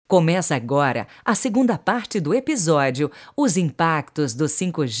Começa agora a segunda parte do episódio Os impactos do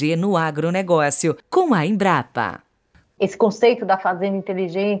 5G no agronegócio, com a Embrapa. Esse conceito da fazenda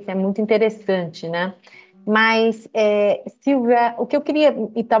inteligente é muito interessante, né? Mas, Silvia, o que eu queria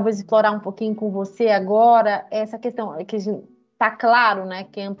e talvez explorar um pouquinho com você agora é essa questão, que está claro, né,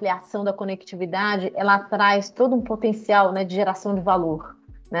 que a ampliação da conectividade, ela traz todo um potencial, né, de geração de valor,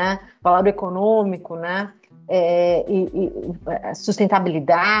 né? Valor econômico, né?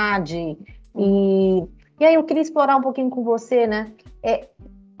 Sustentabilidade. E aí eu queria explorar um pouquinho com você, né?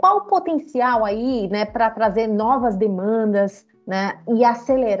 Qual o potencial aí, né, para trazer novas demandas, né, e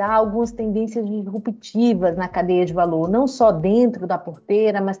acelerar algumas tendências disruptivas na cadeia de valor, não só dentro da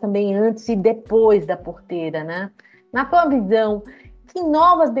porteira, mas também antes e depois da porteira, né? Na tua visão, que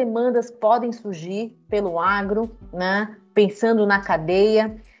novas demandas podem surgir pelo agro, né, pensando na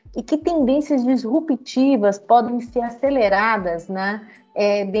cadeia, e que tendências disruptivas podem ser aceleradas, né,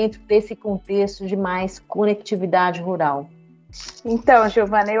 dentro desse contexto de mais conectividade rural? Então,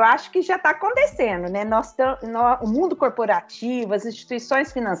 Giovana, eu acho que já está acontecendo, né? O mundo corporativo, as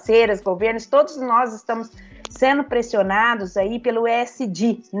instituições financeiras, governos, todos nós estamos sendo pressionados aí pelo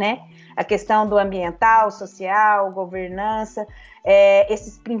ESG, né? A questão do ambiental, social, governança,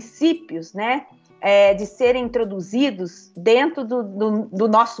 esses princípios, né? De serem introduzidos dentro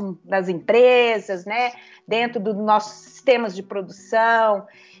das empresas, né? Dentro dos nossos sistemas de produção.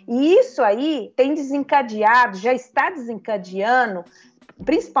 E isso aí tem desencadeado, já está desencadeando,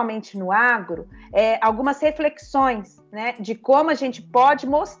 principalmente no agro, algumas reflexões, né, de como a gente pode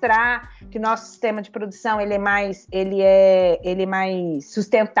mostrar que o nosso sistema de produção ele é mais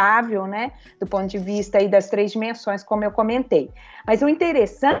sustentável, né, do ponto de vista aí das 3 dimensões, como eu comentei. Mas o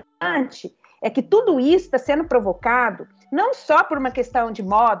interessante é que tudo isso está sendo provocado não só por uma questão de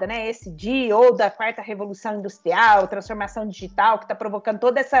moda, né, ESG, ou da 4ª revolução industrial, transformação digital, que está provocando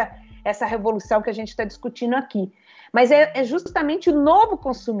toda essa revolução que a gente está discutindo aqui, mas é justamente o novo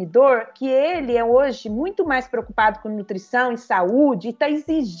consumidor que ele é hoje muito mais preocupado com nutrição e saúde e está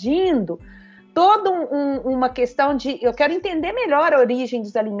exigindo toda uma questão de, eu quero entender melhor a origem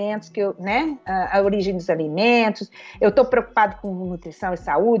dos alimentos, a origem dos alimentos, eu estou preocupado com nutrição e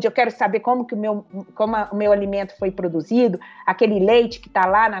saúde, eu quero saber como o meu alimento foi produzido, aquele leite que está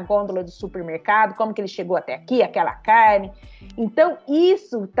lá na gôndola do supermercado, como que ele chegou até aqui, aquela carne. Então,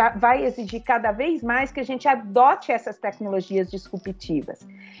 isso vai exigir cada vez mais que a gente adote essas tecnologias disruptivas.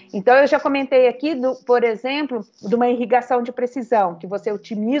 Então, eu já comentei aqui, por exemplo, de uma irrigação de precisão, que você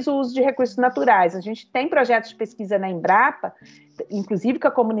otimiza o uso de recursos naturais. A gente tem projetos de pesquisa na Embrapa, inclusive com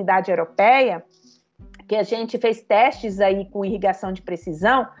a comunidade europeia, que a gente fez testes aí com irrigação de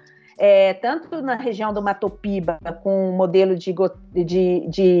precisão, tanto na região do Mato Piba, com o modelo de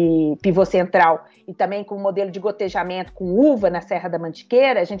pivô central, e também com o modelo de gotejamento com uva na Serra da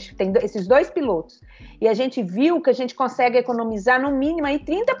Mantiqueira. A gente tem esses 2 pilotos. E a gente viu que a gente consegue economizar no mínimo aí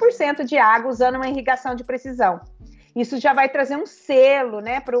 30% de água usando uma irrigação de precisão. Isso já vai trazer um selo,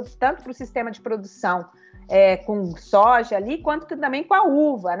 né, tanto para o sistema de produção com soja ali, quanto também com a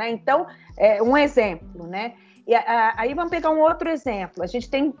uva, né? Então, um exemplo, né? E aí vamos pegar um outro exemplo. A gente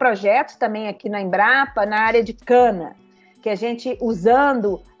tem projetos também aqui na Embrapa, na área de cana, que a gente,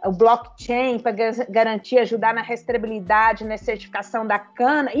 usando o blockchain para garantir, ajudar na rastreabilidade, na certificação da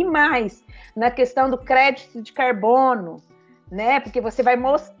cana, e mais, na questão do crédito de carbono, né? Porque você vai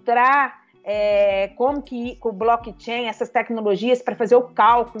mostrar como que com o blockchain, essas tecnologias para fazer o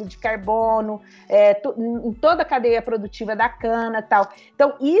cálculo de carbono em toda a cadeia produtiva da cana e tal.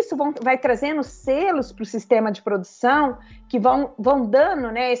 Então, isso vai trazendo selos para o sistema de produção que vão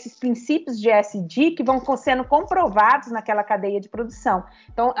dando, né, esses princípios de ESG que vão sendo comprovados naquela cadeia de produção.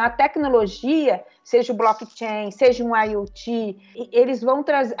 Então, a tecnologia, seja o blockchain, seja um IoT, eles vão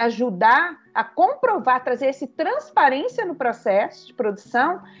ajudar a comprovar, trazer essa transparência no processo de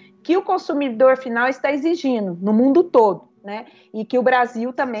produção que o consumidor final está exigindo no mundo todo, né? E que o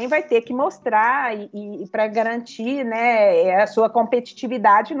Brasil também vai ter que mostrar e para garantir, né, a sua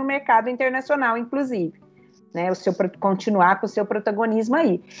competitividade no mercado internacional, inclusive, né? Continuar com o seu protagonismo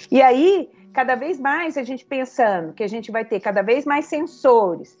aí. E aí, cada vez mais a gente pensando que a gente vai ter cada vez mais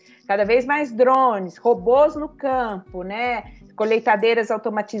sensores, cada vez mais drones, robôs no campo, né? Colheitadeiras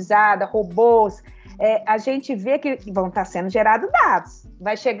automatizadas, robôs. A gente vê que vão estar sendo gerados dados.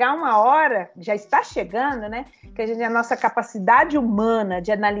 Vai chegar uma hora, já está chegando, né, que a nossa capacidade humana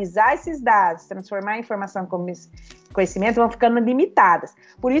de analisar esses dados, transformar a informação em conhecimento, vão ficando limitadas.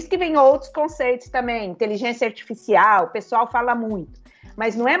 Por isso que vem outros conceitos também, inteligência artificial, o pessoal fala muito.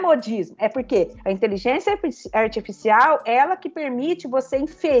 Mas não é modismo, é porque a inteligência artificial, ela que permite você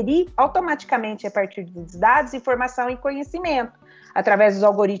inferir automaticamente a partir dos dados, informação e conhecimento. através dos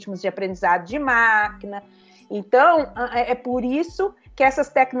algoritmos de aprendizado de máquina. Então, é por isso que essas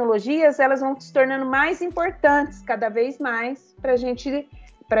tecnologias elas vão se tornando mais importantes cada vez mais para a gente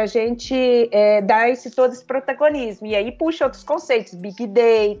dar todo esse protagonismo. E aí puxa outros conceitos, Big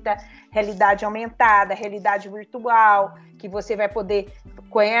Data, realidade aumentada, realidade virtual, que você vai poder,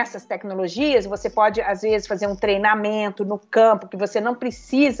 com essas tecnologias, você pode, às vezes, fazer um treinamento no campo, que você não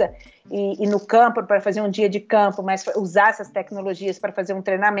precisa ir no campo para fazer um dia de campo, mas usar essas tecnologias para fazer um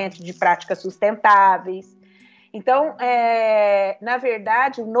treinamento de práticas sustentáveis. Então, na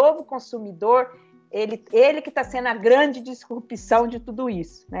verdade, o novo consumidor, ele que está sendo a grande disrupção de tudo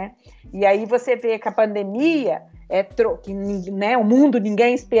isso, né? E aí você vê que a pandemia, o mundo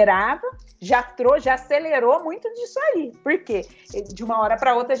ninguém esperava, já acelerou muito disso aí. Por quê? De uma hora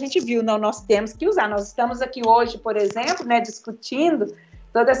para outra a gente viu, não, nós temos que usar. Nós estamos aqui hoje, por exemplo, né, discutindo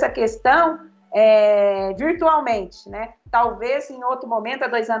toda essa questão virtualmente, né? Talvez em outro momento, há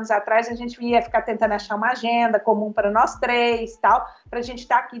 2 anos atrás, a gente ia ficar tentando achar uma agenda comum para nós três, tal, para a gente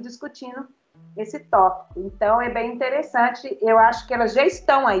estar aqui discutindo esse tópico. Então, é bem interessante. Eu acho que elas já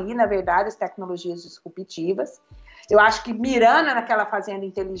estão aí, na verdade, as tecnologias disruptivas. Eu acho que mirando naquela fazenda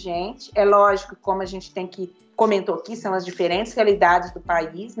inteligente, é lógico, como a gente comentou aqui, são as diferentes realidades do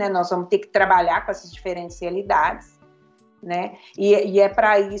país, né? Nós vamos ter que trabalhar com essas diferentes realidades, né? E é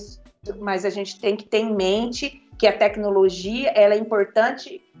para isso, mas a gente tem que ter em mente que a tecnologia ela é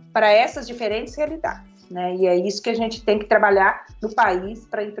importante para essas diferentes realidades, né? E é isso que a gente tem que trabalhar no país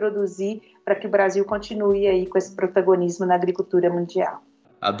para introduzir, para que o Brasil continue aí com esse protagonismo na agricultura mundial.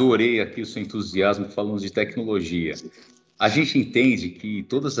 Adorei aqui o seu entusiasmo falando de tecnologia. A gente entende que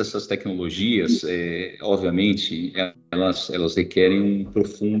todas essas tecnologias, obviamente, elas requerem um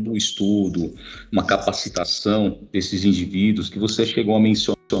profundo estudo, uma capacitação desses indivíduos, que você chegou a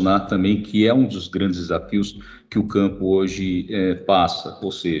mencionar também, que é um dos grandes desafios que o campo hoje passa,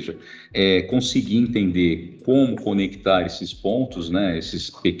 ou seja, conseguir entender como conectar esses pontos, né, esses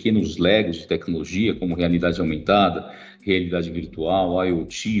pequenos legos de tecnologia, como realidade aumentada, realidade virtual,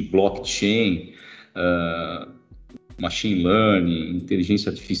 IoT, blockchain, machine learning, inteligência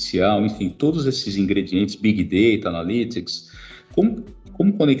artificial, enfim, todos esses ingredientes, big data, analytics,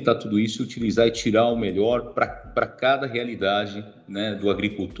 como conectar tudo isso, utilizar e tirar o melhor para cada realidade, né, do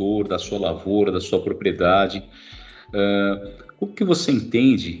agricultor, da sua lavoura, da sua propriedade. Como que você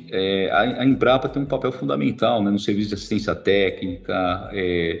entende? A Embrapa tem um papel fundamental, né, no serviço de assistência técnica,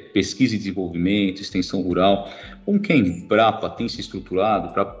 pesquisa e desenvolvimento, extensão rural. Como que a Embrapa tem se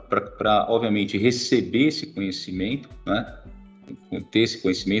estruturado para, obviamente, receber esse conhecimento, né, ter esse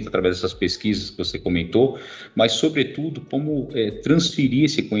conhecimento através dessas pesquisas que você comentou, mas, sobretudo, como transferir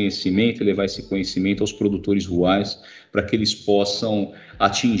esse conhecimento e levar esse conhecimento aos produtores rurais para que eles possam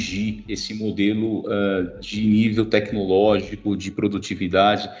atingir esse modelo de nível tecnológico, de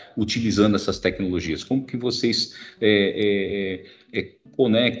produtividade, utilizando essas tecnologias. Como que vocês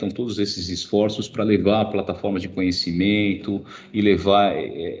conectam todos esses esforços para levar a plataforma de conhecimento e levar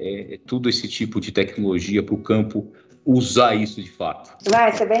todo esse tipo de tecnologia para o campo usar isso de fato?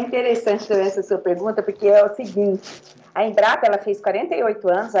 Isso é bem interessante também essa sua pergunta, porque é o seguinte, a Embrapa ela fez 48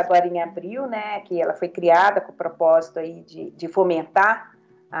 anos agora em abril, né, que ela foi criada com o propósito aí de fomentar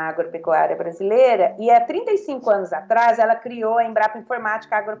a agropecuária brasileira, e há 35 anos atrás ela criou a Embrapa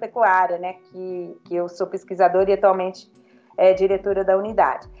Informática Agropecuária, né, que eu sou pesquisadora e atualmente diretora da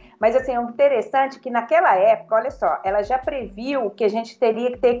unidade. Mas, assim, é interessante que naquela época, olha só, ela já previu que a gente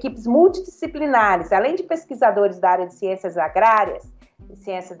teria que ter equipes multidisciplinares, além de pesquisadores da área de ciências agrárias,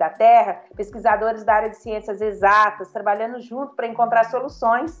 ciências da terra, pesquisadores da área de ciências exatas, trabalhando junto para encontrar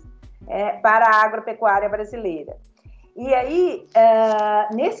soluções para a agropecuária brasileira. E aí,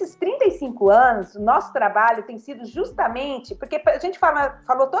 nesses 35 anos, o nosso trabalho tem sido justamente, porque a gente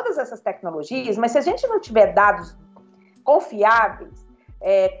falou todas essas tecnologias, mas se a gente não tiver dados confiáveis,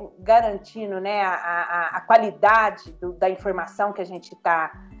 garantindo, né, a qualidade da informação que a gente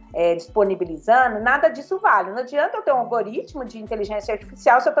está disponibilizando, nada disso vale. Não adianta eu ter um algoritmo de inteligência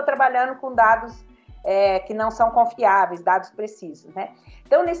artificial se eu estou trabalhando com dados que não são confiáveis, dados precisos, né?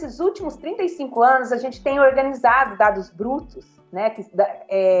 Então, nesses últimos 35 anos, a gente tem organizado dados brutos, né,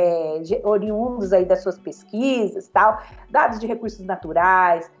 oriundos aí das suas pesquisas, tal, dados de recursos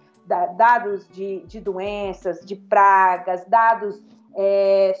naturais, dados de doenças, de pragas, dados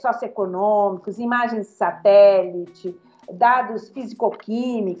socioeconômicos, imagens de satélite, dados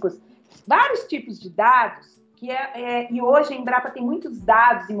fisicoquímicos, vários tipos de dados, e hoje a Embrapa tem muitos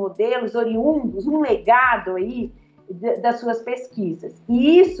dados e modelos oriundos, um legado aí das suas pesquisas.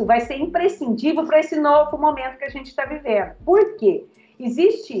 E isso vai ser imprescindível para esse novo momento que a gente está vivendo. Por quê?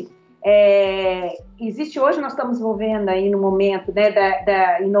 Existe Existe hoje, nós estamos envolvendo aí no momento, né,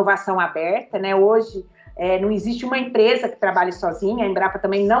 da inovação aberta, né? Hoje não existe uma empresa que trabalhe sozinha, a Embrapa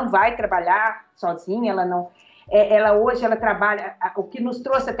também não vai trabalhar sozinha, hoje ela trabalha, o que nos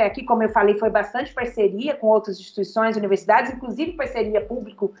trouxe até aqui, como eu falei, foi bastante parceria com outras instituições, universidades, inclusive parceria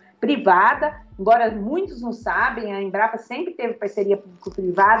público-privada, embora muitos não sabem, a Embrapa sempre teve parceria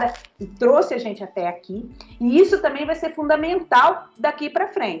público-privada e trouxe a gente até aqui, e isso também vai ser fundamental daqui para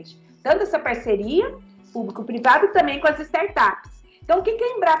frente, tanto essa parceria público-privada e também com as startups. Então, o que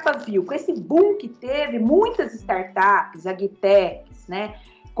a Embrapa viu? Com esse boom que teve, muitas startups, agritechs, né?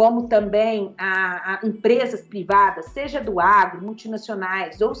 Como também a empresas privadas, seja do agro,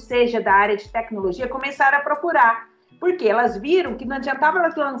 multinacionais, ou seja da área de tecnologia, começaram a procurar. Porque elas viram que não adiantava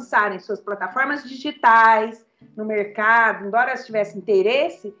elas lançarem suas plataformas digitais no mercado, embora elas tivessem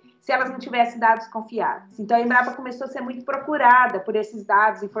interesse, se elas não tivessem dados confiáveis. Então, a Embrapa começou a ser muito procurada por esses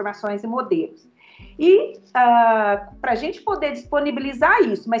dados, informações e modelos. E para a gente poder disponibilizar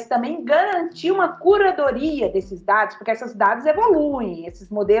isso, mas também garantir uma curadoria desses dados, porque esses dados evoluem, esses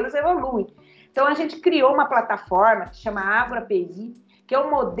modelos evoluem. Então, a gente criou uma plataforma que chama Agro API, que é um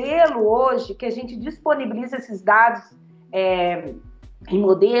modelo hoje que a gente disponibiliza esses dados em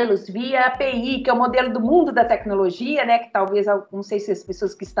modelos via API, que é o modelo do mundo da tecnologia, né? Que talvez, não sei se as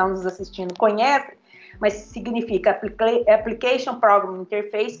pessoas que estão nos assistindo conhecem, mas significa Application Program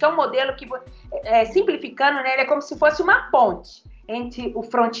Interface, que é um modelo que, simplificando, né, ele é como se fosse uma ponte entre o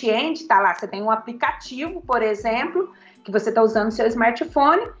front-end, tá lá, você tem um aplicativo, por exemplo, que você está usando no seu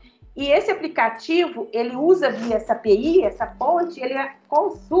smartphone, e esse aplicativo, ele usa via essa API, essa ponte, ele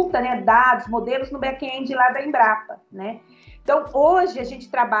consulta, né, dados, modelos no back-end lá da Embrapa, né? Então, hoje a gente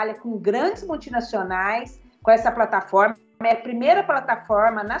trabalha com grandes multinacionais, com essa plataforma, é a primeira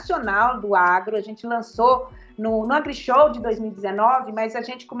plataforma nacional do agro, a gente lançou no AgriShow de 2019, mas a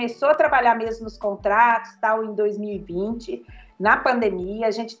gente começou a trabalhar mesmo nos contratos, tal, em 2020, na pandemia,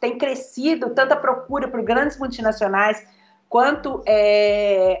 a gente tem crescido tanto a procura por grandes multinacionais, quanto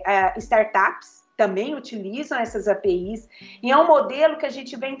startups também utilizam essas APIs, e é um modelo que a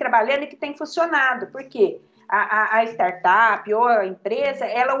gente vem trabalhando e que tem funcionado, por quê? A startup ou a empresa,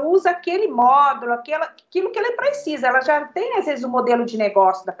 ela usa aquele módulo, aquilo que ela precisa, ela já tem, às vezes, o modelo de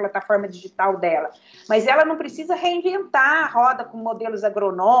negócio da plataforma digital dela, mas ela não precisa reinventar a roda com modelos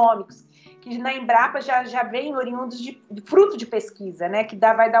agronômicos, que na Embrapa já vem oriundos de fruto de pesquisa, né, que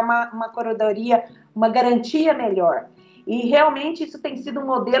vai dar uma curadoria, uma garantia melhor. E realmente isso tem sido um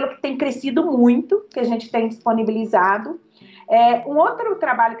modelo que tem crescido muito, que a gente tem disponibilizado. Um outro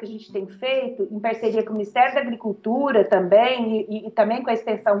trabalho que a gente tem feito, em parceria com o Ministério da Agricultura também, e também com a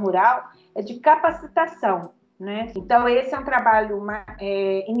Extensão Rural, é de capacitação, né? Então, esse é um trabalho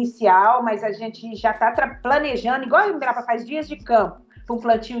inicial, mas a gente já está planejando, igual a Embrapa faz dias de campo, com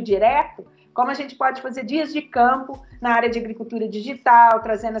plantio direto, como a gente pode fazer dias de campo na área de agricultura digital,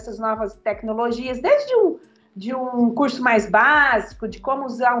 trazendo essas novas tecnologias, desde de um curso mais básico, de como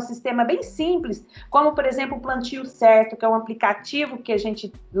usar um sistema bem simples, como, por exemplo, o Plantio Certo, que é um aplicativo que a gente,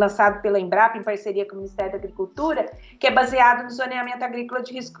 lançado pela Embrapa, em parceria com o Ministério da Agricultura, que é baseado no zoneamento agrícola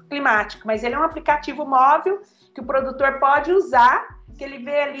de risco climático, mas ele é um aplicativo móvel que o produtor pode usar, que ele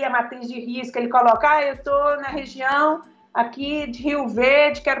vê ali a matriz de risco, ele coloca, eu estou na região aqui de Rio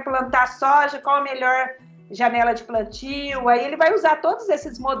Verde, quero plantar soja, qual a melhor janela de plantio, aí ele vai usar todos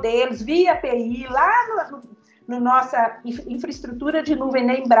esses modelos via API, lá no nossa infraestrutura de nuvem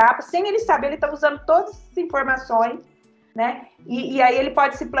na Embrapa, sem ele saber, ele está usando todas essas informações, né? E aí ele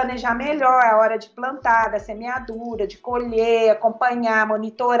pode se planejar melhor a hora de plantar, da semeadura, de colher, acompanhar,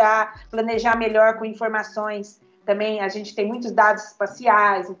 monitorar, planejar melhor com informações. Também a gente tem muitos dados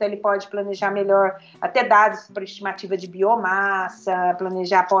espaciais, então ele pode planejar melhor até dados para estimativa de biomassa,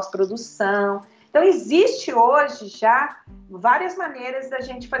 planejar pós-produção. Então, existe hoje já várias maneiras da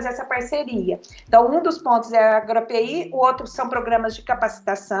gente fazer essa parceria. Então, um dos pontos é a AgroAPI, o outro são programas de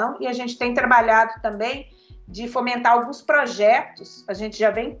capacitação, e a gente tem trabalhado também de fomentar alguns projetos. A gente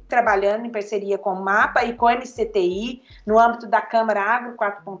já vem trabalhando em parceria com o MAPA e com o MCTI, no âmbito da Câmara Agro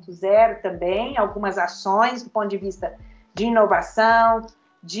 4.0 também, algumas ações do ponto de vista de inovação,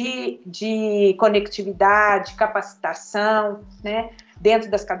 de conectividade, capacitação, né?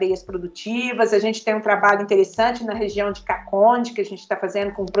 Dentro das cadeias produtivas. A gente tem um trabalho interessante na região de Caconde, que a gente está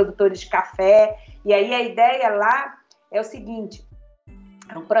fazendo com produtores de café, e aí a ideia lá é o seguinte,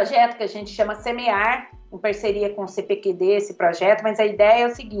 é um projeto que a gente chama Semear, em parceria com o CPQD, esse projeto, mas a ideia é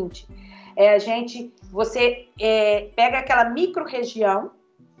o seguinte, você pega aquela micro-região,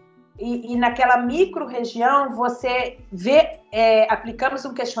 e naquela micro-região você aplicamos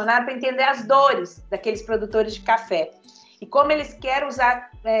um questionário para entender as dores daqueles produtores de café. e como eles querem usar,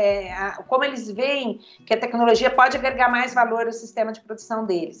 como eles veem que a tecnologia pode agregar mais valor ao sistema de produção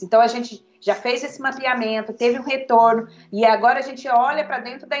deles. Então, a gente já fez esse mapeamento, teve um retorno, e agora a gente olha para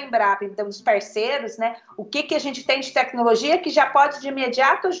dentro da Embrapa, então, dos parceiros, né, o que a gente tem de tecnologia que já pode de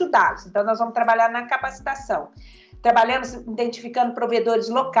imediato ajudá-los. Então, nós vamos trabalhar na capacitação. Trabalhamos identificando provedores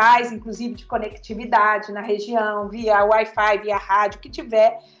locais, inclusive de conectividade na região, via Wi-Fi, via rádio, que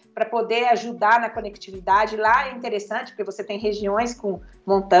tiver, para poder ajudar na conectividade. Lá é interessante, porque você tem regiões com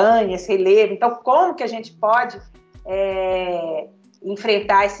montanhas, relevo. Então, como que a gente pode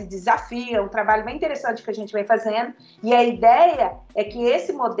enfrentar esse desafio? É um trabalho bem interessante que a gente vem fazendo. E a ideia é que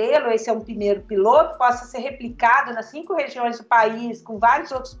esse modelo, esse é um primeiro piloto, possa ser replicado nas 5 regiões do país, com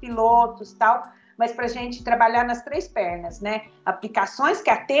vários outros pilotos e tal, mas para a gente trabalhar nas 3 pernas, né? Aplicações que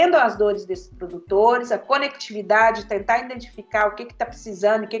atendam às dores desses produtores, a conectividade, tentar identificar o que está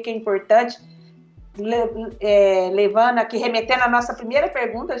precisando, o que é importante, levando aqui, remetendo à nossa primeira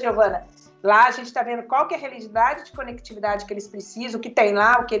pergunta, Giovana. Lá a gente está vendo qual que é a realidade de conectividade que eles precisam, o que tem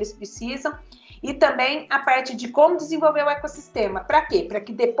lá, o que eles precisam, e também a parte de como desenvolver o ecossistema. Para quê? Para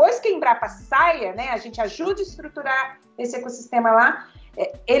que depois que a Embrapa saia, né, a gente ajude a estruturar esse ecossistema lá,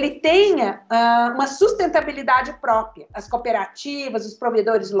 ele tenha uma sustentabilidade própria, as cooperativas, os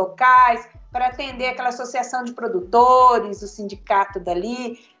provedores locais, para atender aquela associação de produtores, o sindicato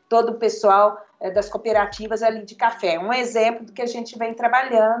dali, todo o pessoal das cooperativas ali de café. Um exemplo do que a gente vem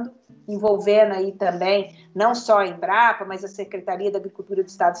trabalhando, envolvendo aí também, não só a Embrapa, mas a Secretaria da Agricultura do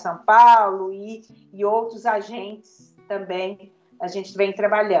Estado de São Paulo e outros agentes também a gente vem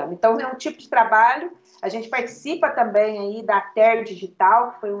trabalhando. Então, é um tipo de trabalho. A gente participa também aí da TER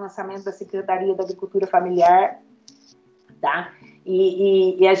Digital, que foi um lançamento da Secretaria da Agricultura Familiar, tá?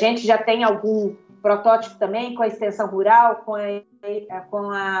 E a gente já tem algum protótipo também com a extensão rural, com a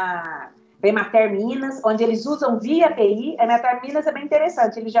Emater Minas, onde eles usam via API. A Emater Minas é bem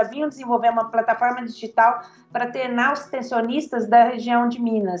interessante, eles já vinham desenvolver uma plataforma digital para treinar os extensionistas da região de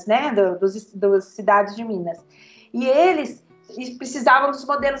Minas, né, das cidades de Minas. E eles precisavam dos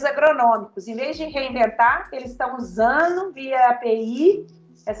modelos agronômicos. Em vez de reinventar, eles estão usando via API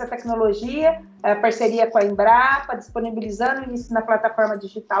essa tecnologia, a parceria com a Embrapa, disponibilizando isso na plataforma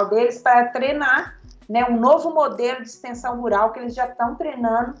digital deles para treinar, né, um novo modelo de extensão rural que eles já estão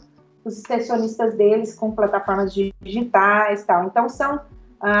treinando os extensionistas deles com plataformas digitais e tal. Então, são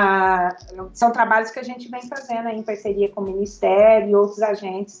trabalhos que a gente vem fazendo aí em parceria com o Ministério e outros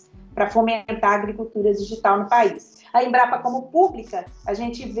agentes para fomentar a agricultura digital no país. A Embrapa, como pública, a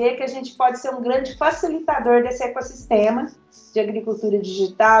gente vê que a gente pode ser um grande facilitador desse ecossistema de agricultura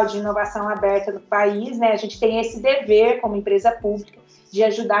digital, de inovação aberta no país, né? A gente tem esse dever, como empresa pública, de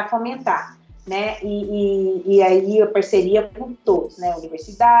ajudar a fomentar, né? E aí a parceria com todos, né?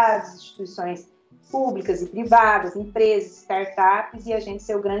 Universidades, instituições públicas e privadas, empresas, startups, e a gente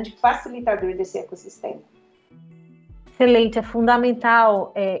ser o grande facilitador desse ecossistema. Excelente, é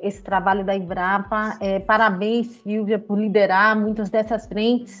fundamental esse trabalho da Embrapa. Parabéns, Silvia, por liderar muitas dessas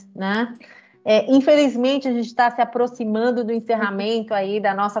frentes, né? Infelizmente, a gente está se aproximando do encerramento aí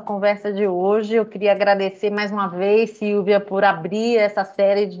da nossa conversa de hoje. Eu queria agradecer mais uma vez, Silvia, por abrir essa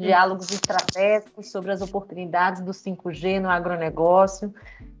série de diálogos estratégicos sobre as oportunidades do 5G no agronegócio.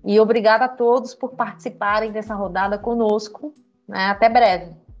 E obrigada a todos por participarem dessa rodada conosco, né? Até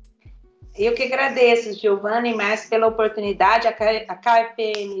breve. Eu que agradeço, Giovana e Márcio, pela oportunidade, a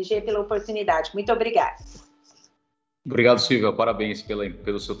KPMG pela oportunidade. Muito obrigada. Obrigado, Silvia. Parabéns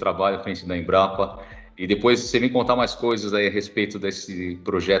pelo seu trabalho à frente da Embrapa. E depois você me contar mais coisas aí a respeito desse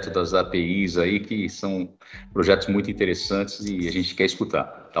projeto das APIs aí, que são projetos muito interessantes e a gente quer escutar,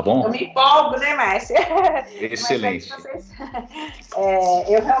 tá bom? Eu me empolgo, né, Márcia? Excelente.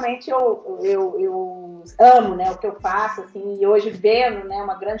 Eu realmente eu amo, né, o que eu faço, assim, e hoje vendo, né,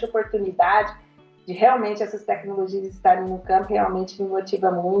 uma grande oportunidade de realmente essas tecnologias estarem no campo, realmente me motiva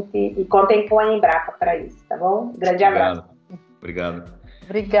muito e contem com a Embrapa para isso, tá bom? Grande abraço. Obrigado.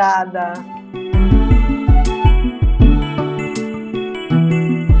 Obrigada.